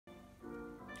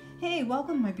Hey,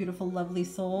 welcome my beautiful lovely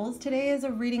souls. Today is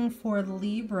a reading for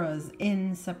Libras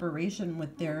in separation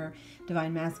with their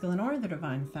divine masculine or their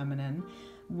divine feminine,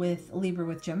 with Libra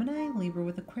with Gemini, Libra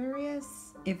with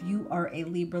Aquarius. If you are a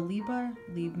Libra,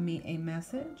 leave me a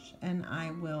message and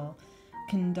I will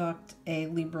conduct a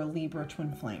Libra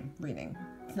twin flame reading.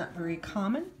 It's not very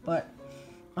common, but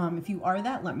if you are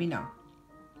that, let me know.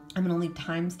 I'm going to leave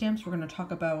timestamps. We're going to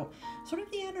talk about sort of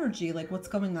the energy, like what's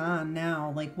going on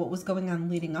now, like what was going on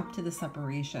leading up to the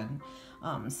separation.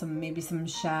 Maybe some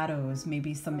shadows,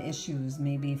 maybe some issues,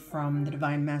 maybe from the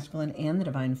divine masculine and the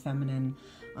divine feminine,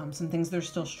 some things they're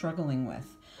still struggling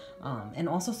with. And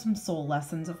also some soul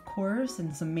lessons, of course,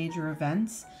 and some major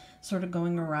events sort of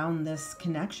going around this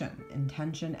connection,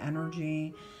 intention,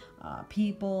 energy,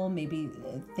 people, maybe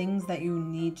things that you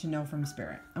need to know from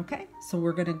spirit. Okay, so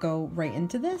we're going to go right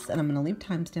into this, and I'm going to leave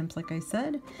timestamps like I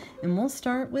said, and we'll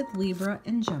start with Libra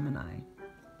and Gemini.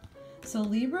 So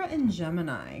Libra and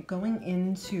Gemini going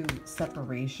into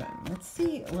separation. Let's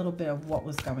see a little bit of what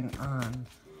was going on,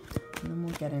 and then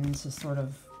we'll get into sort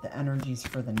of the energies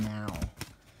for the now.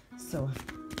 So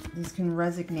these can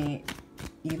resonate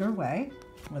either way,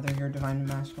 whether you're divine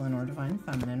masculine or divine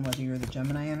feminine, whether you're the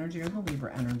Gemini energy or the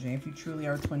Libra energy. If you truly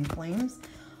are twin flames,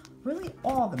 really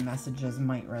all the messages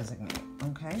might resonate,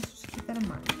 okay? So just keep that in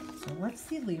mind. So let's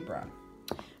see Libra.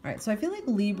 All right, so I feel like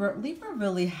Libra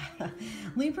really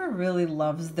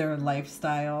loves their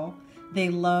lifestyle. They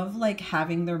love like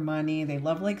having their money. They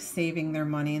love like saving their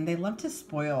money, and they love to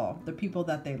spoil the people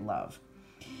that they love.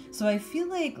 So I feel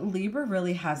like Libra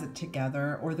really has it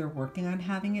together, or they're working on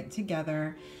having it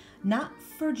together. Not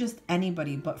for just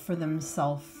anybody, but for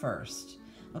themselves first,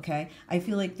 okay? I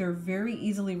feel like they're very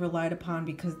easily relied upon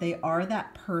because they are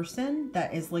that person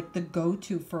that is like the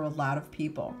go-to for a lot of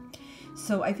people.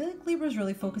 So I feel like Libra is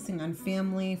really focusing on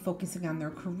family, focusing on their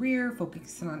career,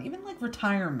 focusing on even like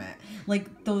retirement,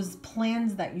 like those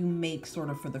plans that you make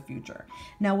sort of for the future.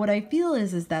 Now, what I feel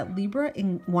is that Libra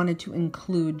wanted to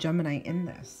include Gemini in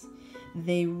this.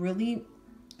 They really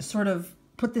sort of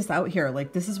put this out here,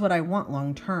 like this is what I want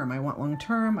long term. I want long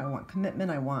term. I want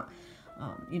commitment. I want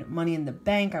money in the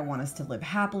bank. I want us to live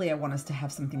happily. I want us to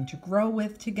have something to grow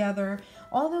with together.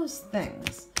 All those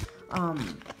things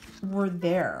were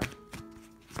there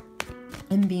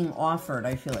and being offered,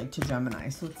 I feel like, to Gemini.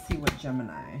 So let's see what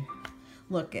Gemini.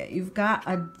 Look at, you've got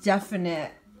a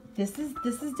definite, this is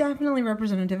definitely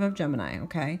representative of Gemini,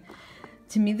 okay?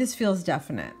 To me, this feels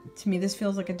definite. To me, this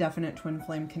feels like a definite twin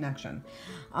flame connection.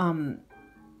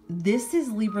 This is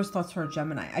Libra's thoughts for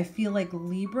Gemini. I feel like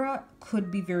Libra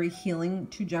could be very healing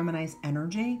to Gemini's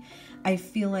energy. I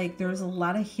feel like there's a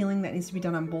lot of healing that needs to be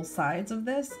done on both sides of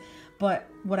this. But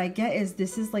what I get is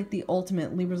this is like the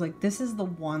ultimate. Libra's like, this is the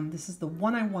one. This is the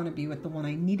one I want to be with, the one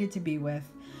I needed to be with.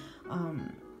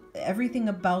 Everything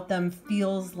about them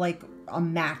feels like a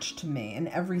match to me in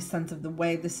every sense of the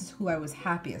way. This is who I was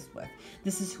happiest with.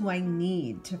 This is who I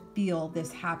need to feel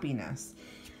this happiness.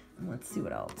 And let's see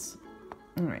what else.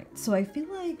 All right, so I feel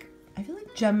like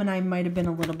Gemini might have been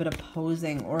a little bit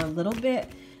opposing, or a little bit,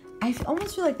 I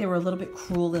almost feel like they were a little bit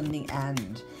cruel in the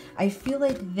end. I feel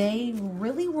like they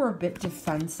really were a bit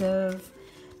defensive.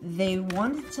 They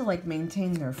wanted to like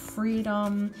maintain their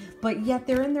freedom, but yet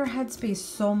they're in their headspace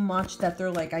so much that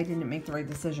they're like, I didn't make the right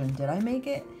decision. Did I make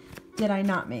it? Did I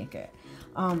not make it?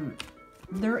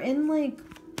 They're in like,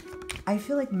 I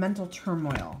feel like mental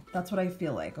turmoil. That's what I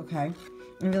feel like, okay?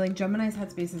 I feel like Gemini's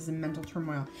headspace is in mental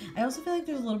turmoil. I also feel like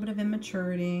there's a little bit of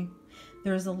immaturity.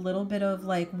 There's a little bit of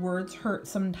like words hurt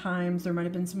sometimes. There might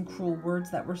have been some cruel words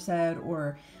that were said,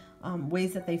 or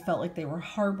ways that they felt like they were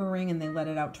harboring and they let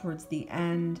it out towards the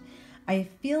end. I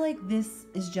feel like this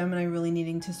is Gemini really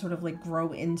needing to sort of like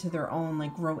grow into their own,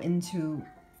 like grow into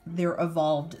their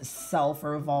evolved self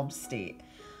or evolved state.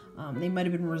 They might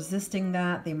have been resisting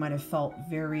that. They might have felt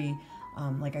very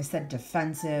like I said,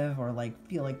 defensive, or like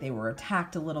feel like they were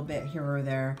attacked a little bit here or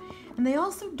there. And they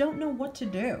also don't know what to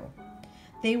do.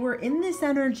 They were in this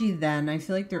energy then. I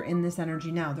feel like they're in this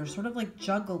energy now. They're sort of like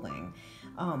juggling.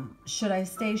 Should I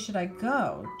stay? Should I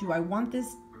go? Do I want this?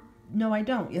 No, I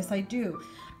don't. Yes, I do.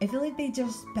 I feel like they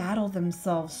just battle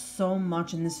themselves so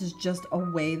much, and this is just a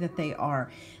way that they are.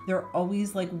 They're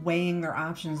always like weighing their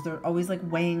options. They're always like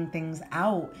weighing things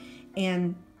out,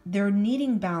 and they're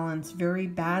needing balance very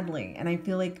badly. And I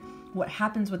feel like what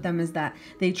happens with them is that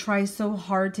they try so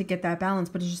hard to get that balance,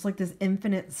 but it's just like this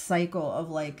infinite cycle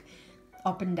of like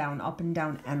up and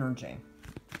down energy.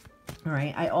 All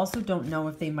right. I also don't know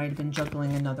if they might have been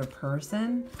juggling another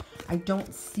person. I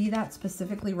don't see that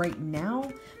specifically right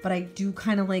now, but I do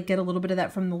kind of like get a little bit of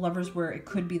that from the Lovers, where it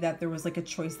could be that there was like a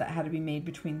choice that had to be made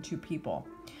between two people.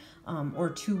 or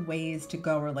two ways to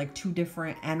go, or like two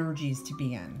different energies to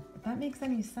be in. If that makes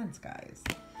any sense, guys.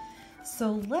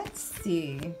 So let's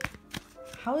see.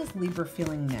 How is Libra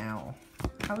feeling now?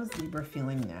 How is Libra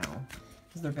feeling now?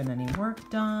 Has there been any work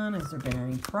done? Has there been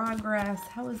any progress?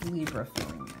 How is Libra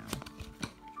feeling now?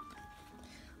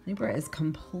 Libra is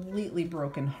completely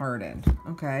brokenhearted.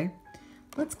 Okay.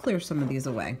 Let's clear some of these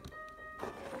away.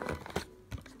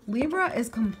 Libra is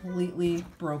completely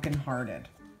brokenhearted.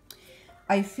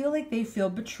 I feel like they feel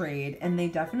betrayed, and they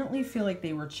definitely feel like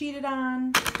they were cheated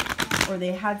on, or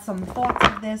they had some thoughts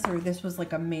of this, or this was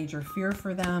like a major fear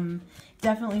for them.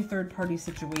 Definitely third-party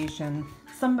situation.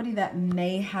 Somebody that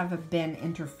may have been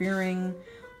interfering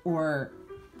or,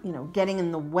 you know, getting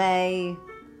in the way.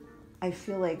 I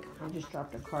feel like I just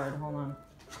dropped a card. Hold on.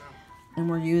 And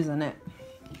we're using it.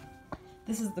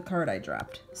 This is the card I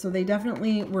dropped. So they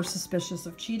definitely were suspicious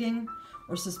of cheating,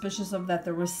 or suspicious of that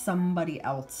there was somebody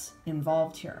else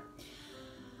involved here.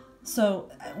 So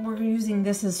we're using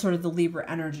this as sort of the Libra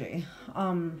energy.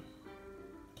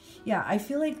 Yeah, I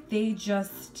feel like they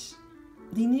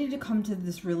needed to come to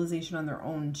this realization on their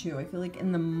own too. I feel like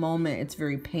in the moment it's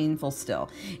very painful still.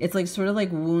 It's like sort of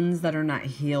like wounds that are not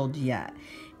healed yet.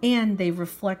 And they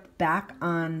reflect back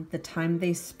on the time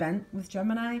they spent with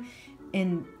Gemini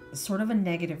in sort of a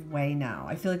negative way now.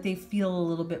 I feel like they feel a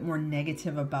little bit more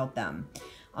negative about them.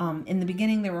 In the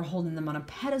beginning, they were holding them on a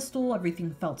pedestal.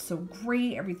 Everything felt so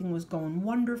great. Everything was going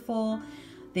wonderful.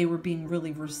 They were being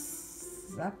really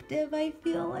receptive, I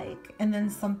feel like. And then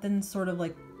something sort of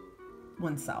like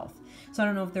went south. So I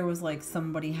don't know if there was like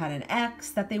somebody had an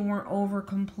ex that they weren't over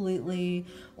completely,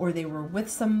 or they were with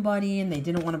somebody and they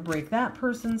didn't want to break that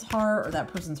person's heart, or that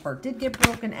person's heart did get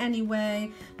broken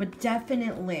anyway. But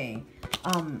definitely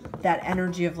that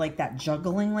energy of like that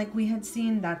juggling like we had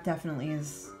seen, that definitely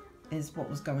is what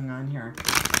was going on here.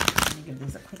 Let me give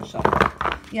these a quick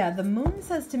shuffle. Yeah, the moon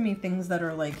says to me things that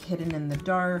are like hidden in the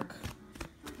dark,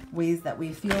 ways that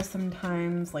we feel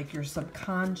sometimes, like your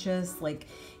subconscious, like,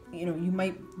 you know, you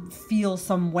might feel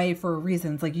some way for a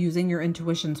reason. It's like using your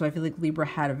intuition. So I feel like Libra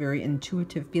had a very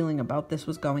intuitive feeling about this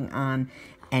was going on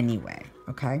anyway.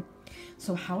 Okay.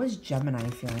 So how is Gemini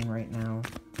feeling right now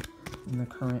in the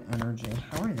current energy?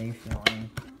 How are they feeling?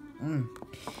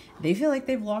 They feel like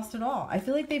they've lost it all. I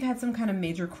feel like they've had some kind of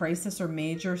major crisis or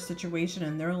major situation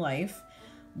in their life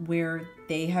where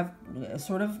they have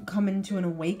sort of come into an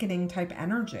awakening type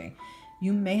energy.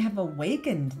 You may have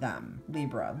awakened them,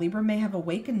 Libra. Libra may have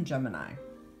awakened Gemini.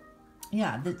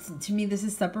 Yeah, to me, this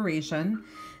is separation.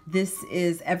 This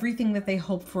is everything that they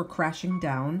hoped for crashing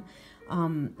down.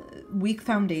 Weak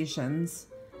foundations.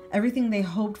 Everything they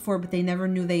hoped for, but they never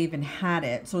knew they even had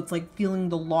it. So it's like feeling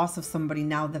the loss of somebody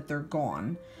now that they're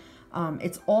gone.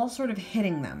 It's all sort of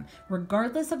hitting them,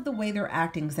 regardless of the way they're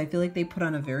acting, because I feel like they put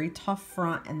on a very tough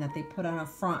front, and that they put on a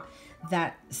front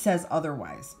that says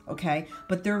otherwise, okay?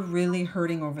 But they're really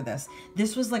hurting over this.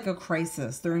 This was like a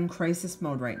crisis. They're in crisis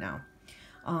mode right now.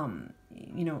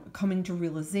 You know, coming to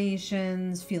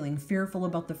realizations, feeling fearful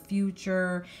about the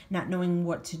future, not knowing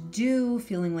what to do,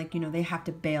 feeling like, you know, they have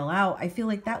to bail out. I feel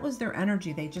like that was their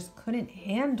energy. They just couldn't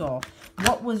handle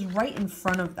what was right in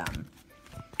front of them.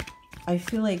 I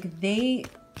feel like they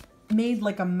made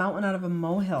like a mountain out of a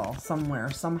molehill somewhere,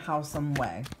 somehow, some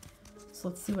way. So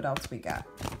let's see what else we got.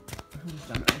 How's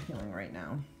Gemini feeling right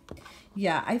now?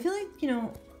 Yeah, I feel like, you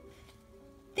know,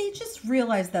 they just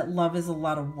realized that love is a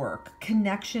lot of work.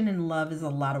 Connection and love is a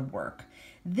lot of work.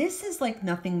 This is like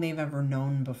nothing they've ever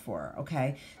known before,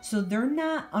 okay? So they're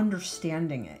not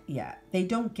understanding it yet. They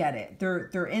don't get it.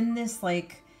 They're in this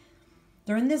like,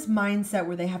 they're in this mindset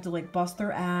where they have to like bust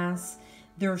their ass.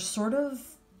 They're sort of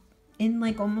in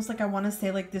like, almost like, I want to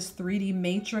say like this 3D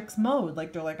matrix mode.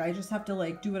 Like they're like, I just have to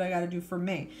like do what I got to do for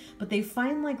me. But they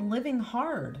find like living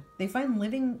hard. They find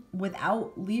living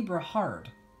without Libra hard.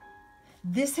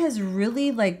 This has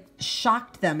really like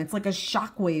shocked them. It's like a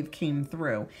shockwave came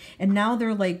through, and now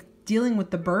they're like dealing with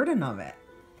the burden of it.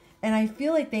 And I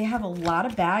feel like they have a lot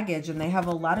of baggage, and they have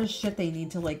a lot of shit they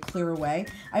need to like clear away.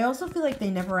 I also feel like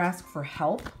they never ask for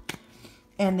help,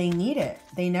 and they need it.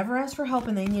 They never ask for help,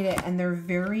 and they need it. And they're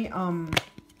very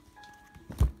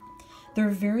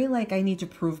like, I need to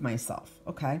prove myself,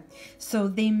 okay? So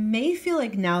they may feel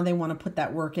like now they want to put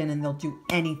that work in, and they'll do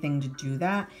anything to do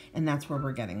that, and that's where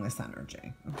we're getting this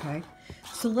energy, okay?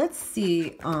 So let's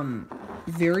see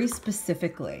very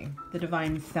specifically the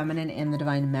divine feminine and the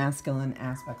divine masculine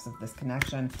aspects of this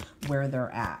connection, where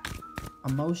they're at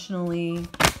emotionally,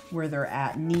 where they're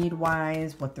at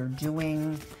need-wise, what they're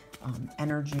doing,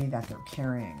 energy that they're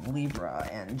carrying, Libra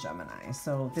and Gemini.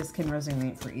 So this can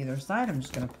resonate for either side. I'm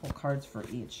just going to pull cards for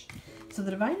each. So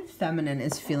the Divine Feminine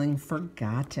is feeling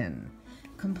forgotten,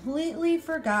 completely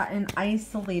forgotten,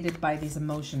 isolated by these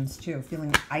emotions too,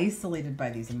 feeling isolated by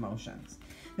these emotions.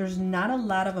 There's not a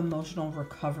lot of emotional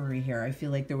recovery here. I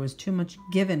feel like there was too much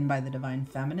given by the Divine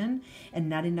Feminine and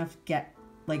not enough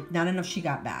she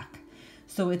got back.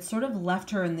 So it sort of left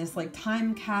her in this like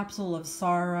time capsule of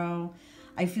sorrow.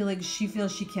 I feel like she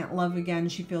feels she can't love again.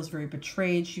 She feels very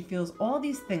betrayed. She feels all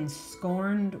these things.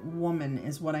 Scorned woman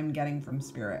is what I'm getting from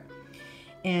Spirit.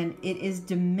 And it is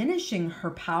diminishing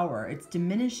her power. It's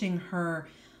diminishing her,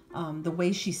 the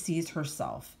way she sees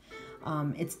herself.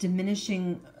 It's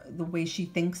diminishing the way she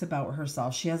thinks about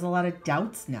herself. She has a lot of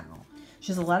doubts now. She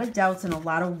has a lot of doubts and a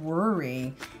lot of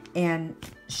worry. And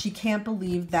she can't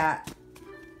believe that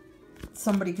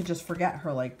somebody could just forget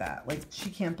her like that. Like, she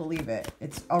can't believe it.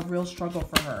 It's a real struggle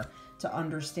for her to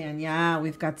understand, yeah,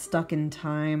 we've got stuck in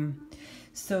time.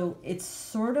 So it's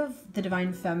sort of the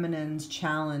Divine Feminine's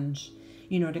challenge,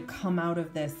 you know, to come out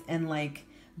of this and like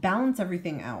balance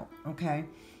everything out, okay?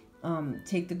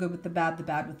 Take the good with the bad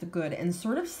with the good, and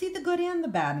sort of see the good and the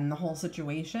bad in the whole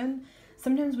situation.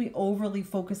 Sometimes we overly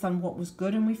focus on what was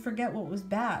good and we forget what was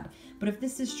bad. But if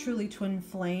this is truly twin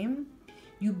flame,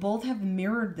 you both have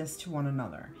mirrored this to one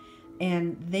another.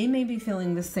 And they may be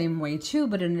feeling the same way too,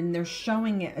 but they're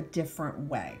showing it a different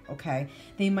way, okay?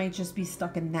 They might just be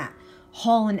stuck in that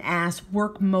hauling ass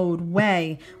work mode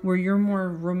way where you're more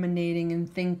ruminating and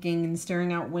thinking and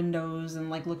staring out windows and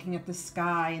like looking at the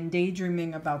sky and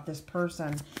daydreaming about this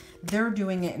person. They're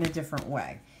doing it in a different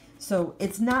way. So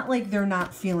it's not like they're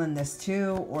not feeling this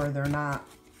too, or they're not,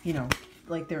 you know,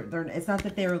 like it's not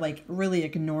that they're like really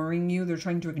ignoring you. They're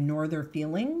trying to ignore their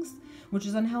feelings, which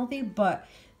is unhealthy, but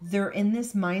they're in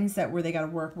this mindset where they got to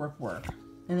work.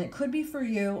 And it could be for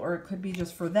you, or it could be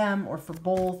just for them, or for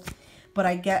both. But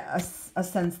I get a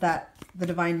sense that the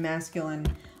Divine Masculine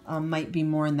might be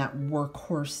more in that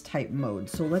workhorse type mode.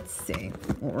 So let's see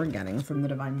what we're getting from the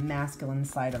Divine Masculine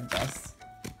side of this.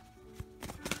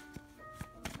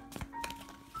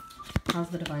 How's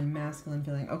the Divine Masculine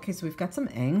feeling? Okay, so we've got some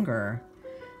anger.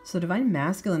 So Divine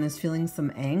Masculine is feeling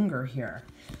some anger here.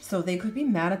 So they could be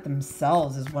mad at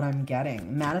themselves is what I'm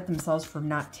getting. Mad at themselves for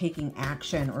not taking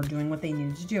action or doing what they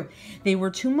needed to do. They were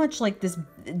too much like this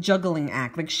juggling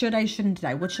act. Like, should I, shouldn't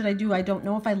I? What should I do? I don't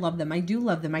know if I love them. I do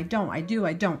love them. I don't. I do.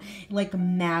 I don't. Like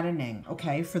maddening,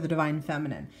 okay, for the Divine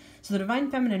Feminine. So the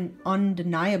Divine Feminine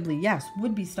undeniably, yes,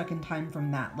 would be stuck in time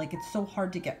from that. Like, it's so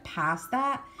hard to get past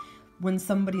that when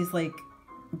somebody's like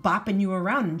bopping you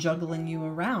around and juggling you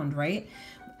around, right?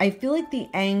 I feel like the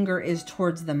anger is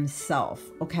towards themselves,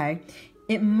 okay?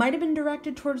 It might have been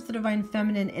directed towards the Divine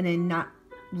Feminine in a not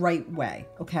right way,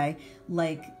 okay?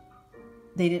 Like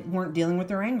they weren't dealing with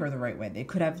their anger the right way. They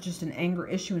could have just an anger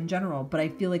issue in general, but I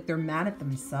feel like they're mad at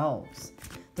themselves.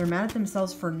 They're mad at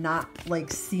themselves for not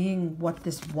like seeing what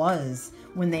this was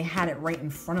when they had it right in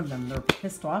front of them. They're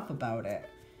pissed off about it.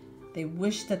 They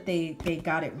wish that they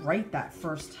got it right that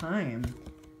first time.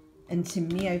 And to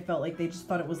me, I felt like they just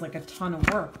thought it was like a ton of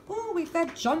work. Oh, we've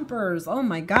got jumpers. Oh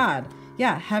my God.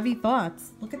 Yeah, heavy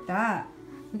thoughts. Look at that.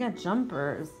 We got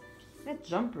jumpers. We got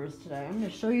jumpers today. I'm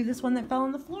going to show you this one that fell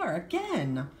on the floor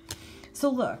again. So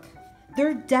look,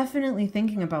 they're definitely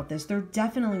thinking about this. They're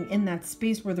definitely in that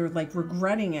space where they're like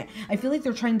regretting it. I feel like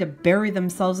they're trying to bury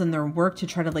themselves in their work to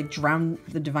try to like drown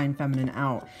the Divine Feminine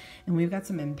out. And we've got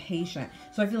some impatient.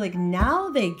 So I feel like now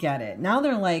they get it. Now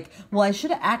they're like, well, I should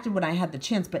have acted when I had the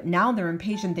chance, but now they're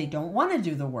impatient. They don't want to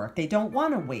do the work. They don't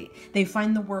want to wait. They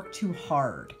find the work too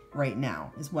hard right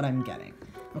now is what I'm getting.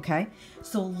 Okay.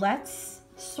 So let's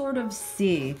sort of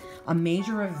see a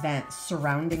major event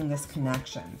surrounding this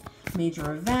connection.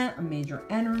 Major event, a major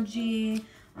energy,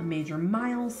 a major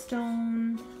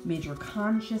milestone, major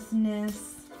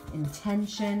consciousness,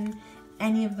 intention,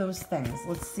 any of those things.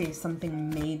 Let's see something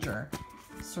major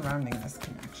surrounding this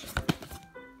connection.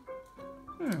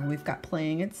 We've got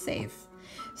playing it safe.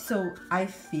 So I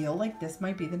feel like this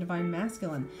might be the Divine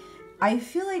Masculine. I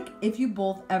feel like if you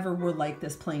both ever were like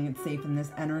this, playing it safe in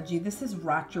this energy, this has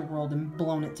rocked your world and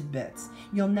blown it to bits.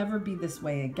 You'll never be this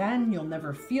way again. You'll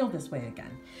never feel this way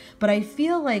again. But I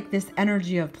feel like this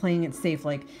energy of playing it safe,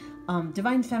 like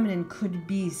Divine Feminine could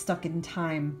be stuck in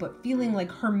time, but feeling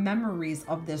like her memories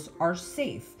of this are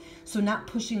safe. So not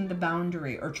pushing the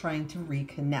boundary or trying to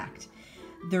reconnect.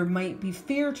 There might be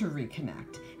fear to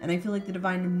reconnect. And I feel like the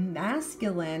Divine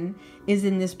Masculine is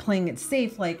in this playing it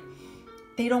safe, like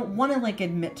they don't want to like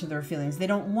admit to their feelings. They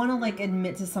don't want to like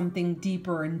admit to something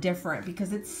deeper and different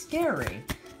because it's scary.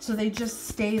 So they just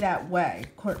stay that way,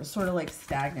 sort of like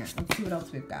stagnant. Let's see what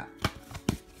else we've got.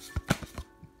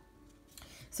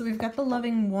 So we've got the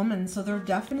loving woman. So they're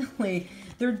definitely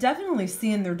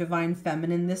seeing their divine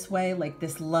feminine this way, like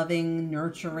this loving,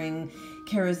 nurturing,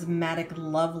 charismatic,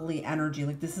 lovely energy.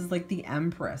 Like this is like the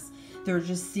Empress. They're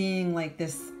just seeing like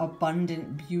this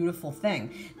abundant, beautiful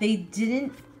thing. They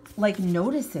didn't like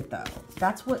notice it though.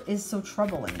 That's what is so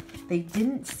troubling. They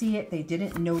didn't see it. They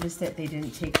didn't notice it. They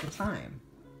didn't take the time.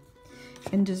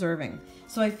 And deserving.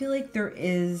 So I feel like there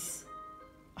is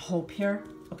hope here.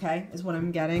 Okay, is what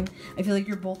I'm getting. I feel like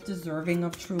you're both deserving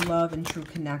of true love and true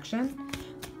connection.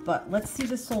 But let's see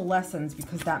the soul lessons,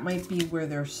 because that might be where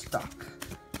they're stuck.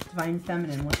 Divine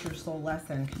feminine, what's your soul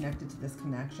lesson connected to this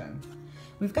connection?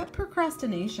 We've got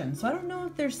procrastination. So I don't know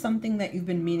if there's something that you've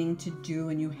been meaning to do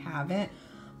and you haven't,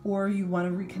 or you want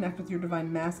to reconnect with your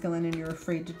divine masculine and you're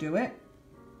afraid to do it.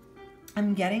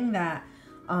 I'm getting that,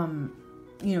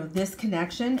 you know, this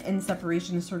connection and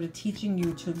separation is sort of teaching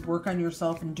you to work on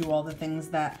yourself and do all the things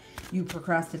that you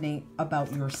procrastinate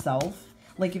about yourself.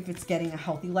 Like if it's getting a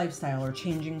healthy lifestyle or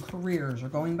changing careers or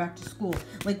going back to school,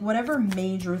 like whatever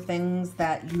major things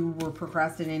that you were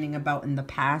procrastinating about in the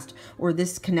past, or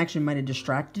this connection might have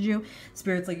distracted you.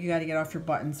 Spirit's like, you got to get off your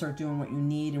butt and start doing what you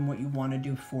need and what you want to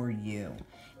do for you.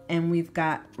 And we've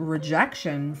got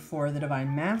rejection for the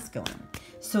divine masculine.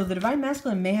 So the divine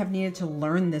masculine may have needed to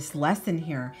learn this lesson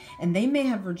here, and they may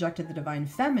have rejected the divine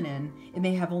feminine. It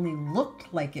may have only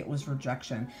looked like it was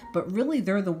rejection, but really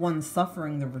they're the ones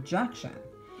suffering the rejection.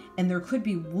 And there could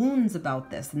be wounds about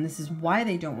this, and this is why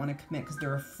they don't want to commit, because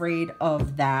they're afraid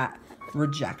of that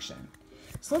rejection.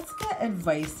 So let's get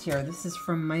advice here. This is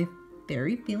from my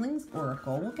Fairy Feelings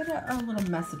Oracle. We'll get a little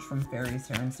message from fairies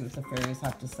here and see what the fairies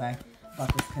have to say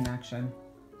about this connection.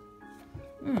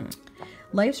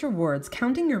 Life's rewards.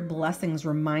 Counting your blessings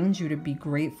reminds you to be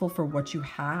grateful for what you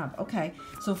have. Okay,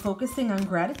 so focusing on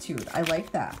gratitude. I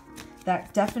like that.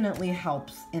 That definitely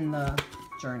helps in the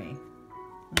journey.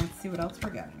 Let's see what else we're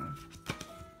getting.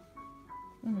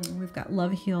 We've got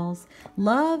love heals.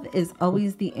 Love is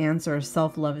always the answer.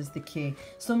 Self-love is the key.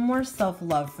 So more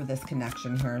self-love for this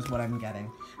connection here is what I'm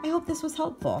getting. I hope this was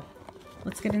helpful.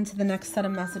 Let's get into the next set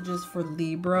of messages for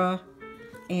Libra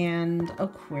and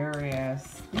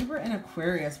Aquarius. Libra and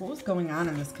Aquarius, what was going on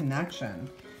in this connection?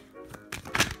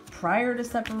 Prior to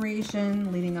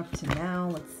separation, leading up to now,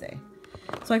 let's see.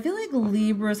 So I feel like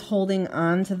Libra's holding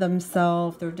on to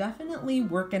themselves. They're definitely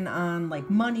working on like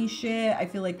money shit. I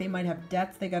feel like they might have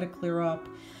debts they got to clear up.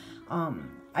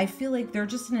 I feel like they're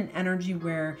just in an energy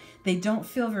where they don't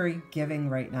feel very giving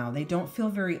right now. They don't feel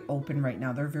very open right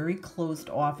now. They're very closed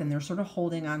off, and they're sort of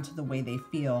holding on to the way they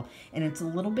feel, and it's a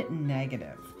little bit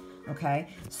negative. Okay,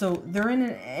 so they're in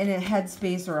a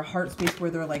headspace or a heart space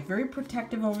where they're like very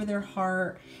protective over their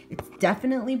heart. It's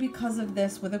definitely because of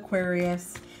this with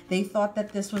Aquarius. They thought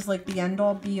that this was like the end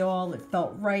all be all. It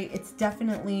felt right. It's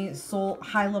definitely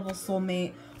high level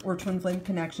soulmate or twin flame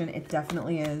connection. It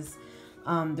definitely is.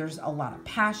 There's a lot of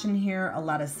passion here, a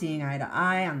lot of seeing eye to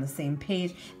eye on the same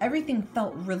page. Everything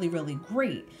felt really, really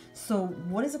great. So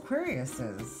what is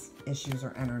Aquarius's issues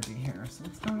or energy here? So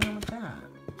what's going on with that?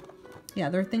 Yeah,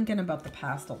 they're thinking about the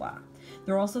past a lot.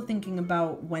 They're also thinking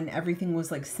about when everything was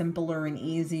like simpler and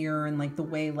easier, and like the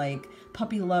way like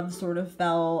puppy love sort of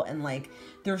felt, and like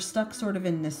they're stuck sort of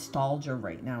in nostalgia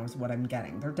right now is what I'm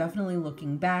getting. They're definitely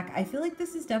looking back. I feel like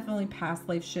this is definitely past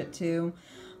life shit too.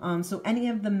 So any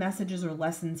of the messages or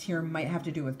lessons here might have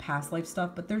to do with past life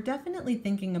stuff, but they're definitely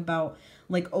thinking about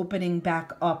like opening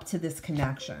back up to this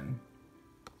connection.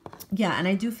 Yeah, and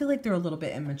I do feel like they're a little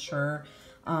bit immature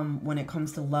when it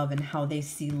comes to love and how they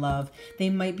see love. They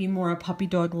might be more a puppy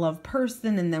dog love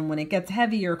person, and then when it gets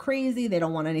heavy or crazy, they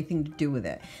don't want anything to do with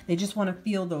it. They just want to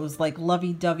feel those like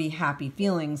lovey-dovey happy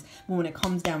feelings. But when it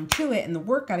comes down to it and the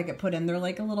work got to get put in, they're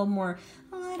like a little more,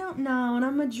 oh, I don't know, and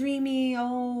I'm a dreamy,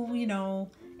 oh, you know,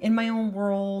 in my own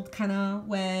world kind of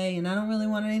way, and I don't really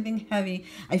want anything heavy.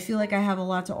 I feel like I have a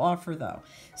lot to offer though.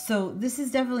 So this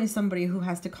is definitely somebody who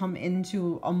has to come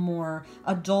into a more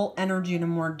adult energy and a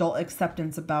more adult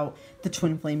acceptance about the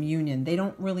twin flame union. They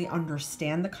don't really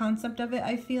understand the concept of it,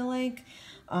 I feel like.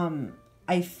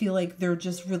 I feel like they're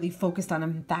just really focused on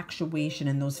infatuation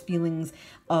and those feelings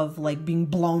of like being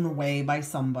blown away by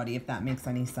somebody, if that makes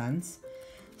any sense.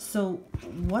 So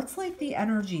what's like the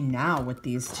energy now with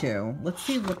these two? Let's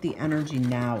see what the energy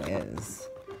now is.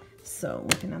 So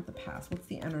looking at the past, what's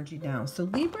the energy now? So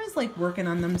Libra is like working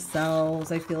on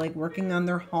themselves. I feel like working on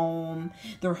their home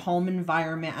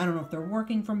environment. I don't know if they're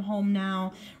working from home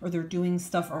now or they're doing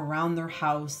stuff around their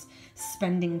house,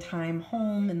 spending time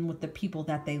home and with the people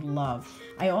that they love.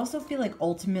 I also feel like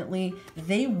ultimately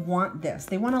they want this.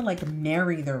 They want to like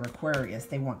marry their Aquarius.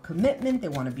 They want commitment. They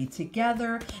want to be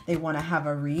together. They want to have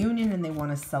a reunion and they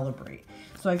want to celebrate.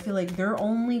 So I feel like their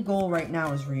only goal right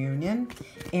now is reunion.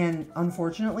 And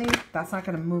unfortunately, that's not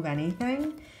going to move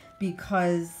anything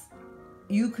because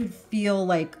you could feel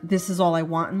like this is all I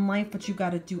want in life, but you got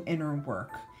to do inner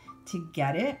work to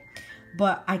get it.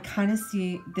 But I kind of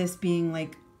see this being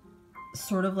like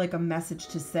sort of like a message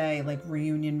to say like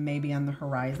reunion may be on the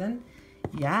horizon.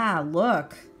 Yeah,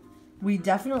 look. We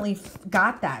definitely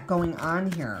got that going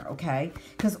on here, okay?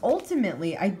 Because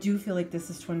ultimately, I do feel like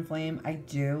this is twin flame. I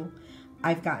do.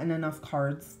 I've gotten enough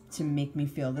cards to make me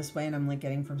feel this way, and I'm like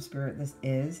getting from spirit this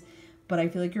is. But I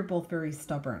feel like you're both very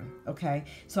stubborn, okay?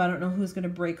 So I don't know who's going to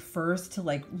break first to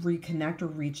like reconnect or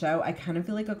reach out. I kind of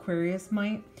feel like Aquarius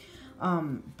might.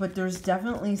 But there's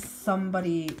definitely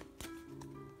somebody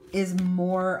is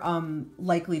more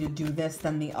likely to do this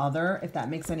than the other, if that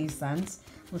makes any sense.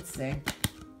 Let's see.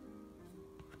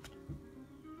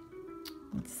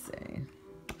 Let's see.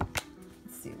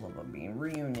 Let's see, will there be a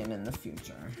reunion in the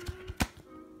future?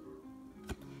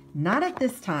 Not at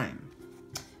this time,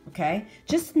 okay?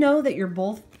 Just know that you're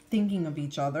both thinking of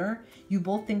each other. You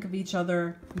both think of each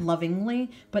other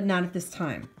lovingly, but not at this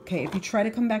time, okay? If you try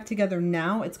to come back together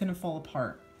now, it's going to fall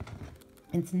apart.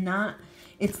 It's not,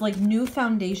 it's like new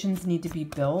foundations need to be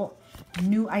built.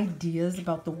 New ideas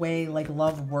about the way like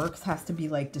love works has to be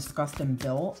like discussed and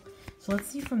built. So let's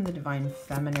see from the divine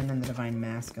feminine and the divine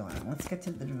masculine. Let's get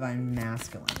to the divine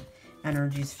masculine.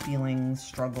 Energies, feelings,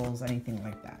 struggles, anything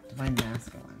like that. Divine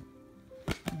masculine.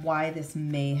 Why this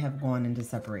may have gone into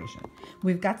separation.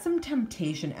 We've got some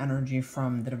temptation energy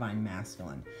from the divine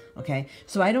masculine. Okay.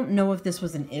 So I don't know if this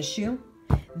was an issue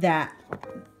that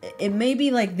it may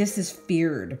be like this is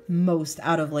feared most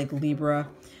out of like Libra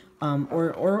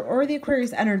or the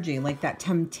Aquarius energy, like that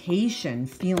temptation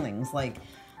feelings, like,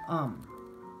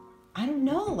 I don't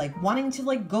know, like wanting to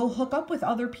like go hook up with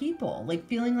other people, like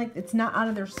feeling like it's not out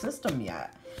of their system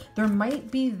yet. There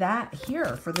might be that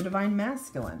here for the divine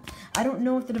masculine. I don't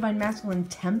know if the divine masculine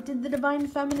tempted the divine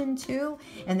feminine too,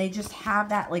 and they just have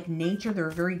that like nature. They're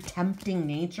a very tempting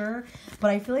nature, but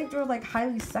I feel like they're like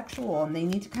highly sexual and they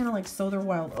need to kind of like sow their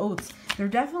wild oats. They're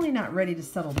definitely not ready to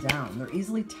settle down. They're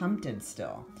easily tempted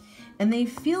still. And they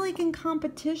feel like in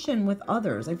competition with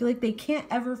others. I feel like they can't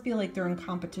ever feel like they're in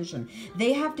competition.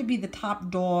 They have to be the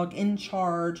top dog, in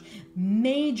charge.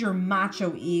 Major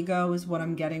macho ego is what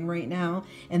I'm getting right now.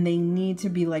 And they need to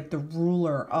be like the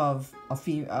ruler of a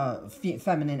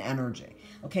feminine energy.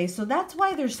 Okay, so that's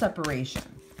why there's separation.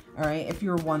 All right, if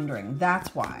you're wondering,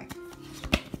 that's why.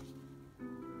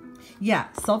 Yeah,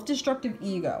 self-destructive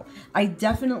ego. I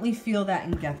definitely feel that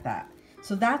and get that.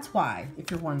 So that's why,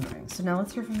 if you're wondering. So now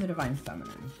let's hear from the divine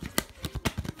feminine.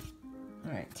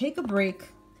 All right, take a break.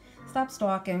 Stop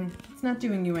stalking. It's not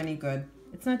doing you any good.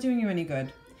 It's not doing you any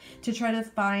good. To try to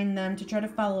find them, to try to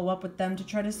follow up with them, to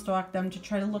try to stalk them, to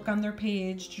try to look on their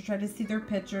page, to try to see their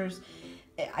pictures.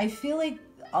 I feel like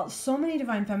so many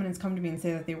divine feminines come to me and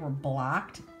say that they were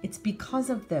blocked. It's because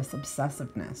of this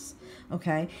obsessiveness,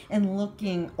 okay? And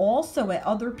looking also at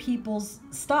other people's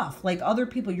stuff, like other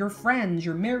people, your friends,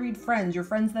 your married friends, your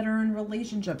friends that are in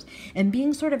relationships, and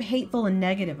being sort of hateful and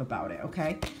negative about it,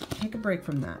 okay? Take a break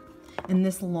from that. And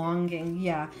this longing,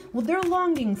 yeah. Well, they're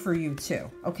longing for you too,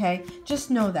 okay?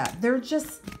 Just know that. They're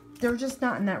just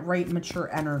not in that right mature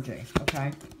energy,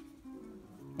 okay?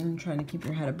 And trying to keep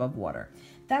your head above water.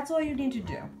 That's all you need to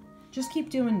do. Just keep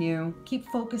doing you. Keep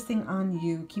focusing on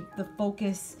you. Keep the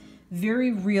focus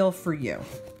very real for you.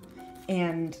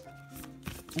 And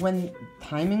when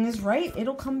timing is right,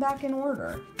 it'll come back in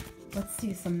order. Let's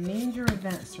see some major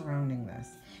events surrounding this.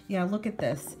 Yeah, look at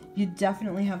this. You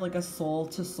definitely have like a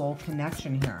soul-to-soul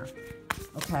connection here.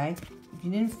 Okay? If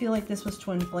you didn't feel like this was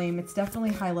twin flame, it's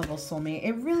definitely high-level soulmate.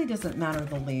 It really doesn't matter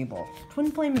the label. Twin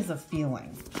flame is a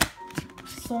feeling.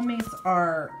 Soulmates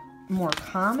are more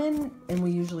common, and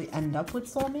we usually end up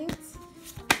with soulmates.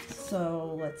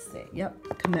 So let's see.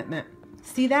 Yep, commitment.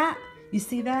 See that? You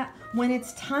see that? When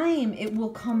it's time, it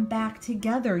will come back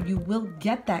together. You will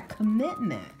get that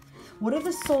commitment. What are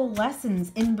the soul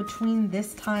lessons in between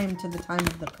this time to the time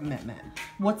of the commitment?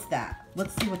 What's that?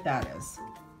 Let's see what that is.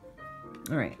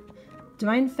 All right.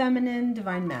 Divine feminine,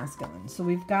 divine masculine. So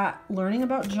we've got learning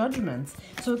about judgments.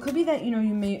 So it could be that, you know,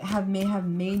 you may have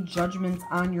made judgments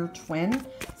on your twin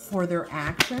for their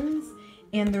actions.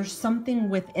 and there's something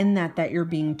within that that you're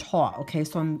being taught. Okay,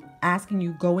 so I'm asking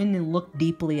you, go in and look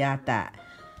deeply at that.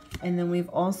 And then we've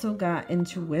also got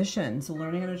intuition, so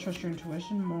learning how to trust your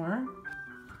intuition more.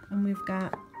 And we've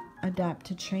got adapt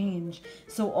to change.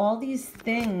 So all these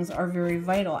things are very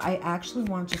vital. I actually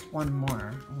want just one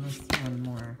more. I want to see one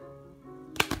more,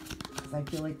 because I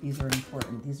feel like these are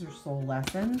important. These are soul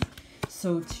lessons.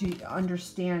 So to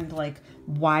understand like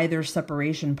why there's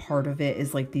separation, part of it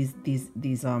is like these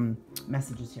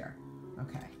messages here.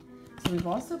 Okay. So we've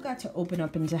also got to open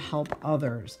up and to help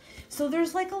others. So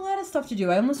there's like a lot of stuff to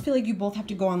do. I almost feel like you both have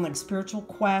to go on like spiritual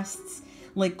quests,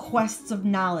 like quests of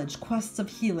knowledge, quests of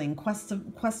healing, quests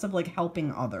of like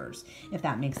helping others, if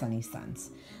that makes any sense.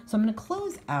 So I'm going to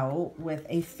close out with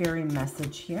a fairy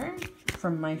message here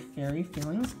from my Fairy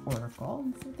Feelings Oracle.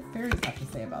 Let's see what the fairies have to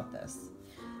say about this.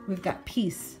 We've got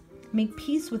peace. Make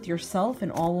peace with yourself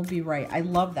and all will be right. I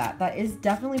love that. That is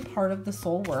definitely part of the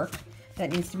soul work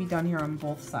that needs to be done here on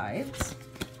both sides.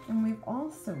 And we've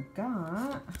also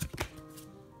got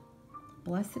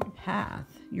blessed path.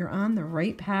 You're on the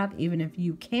right path even if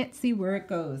you can't see where it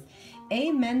goes.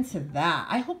 Amen to that.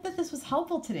 I hope that this was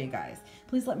helpful today, guys.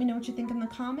 Please let me know what you think in the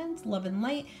comments. Love and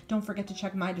light. Don't forget to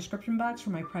check my description box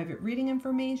for my private reading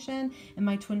information and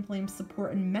my Twin Flame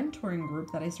support and mentoring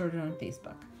group that I started on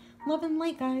Facebook. Love and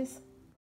light, guys.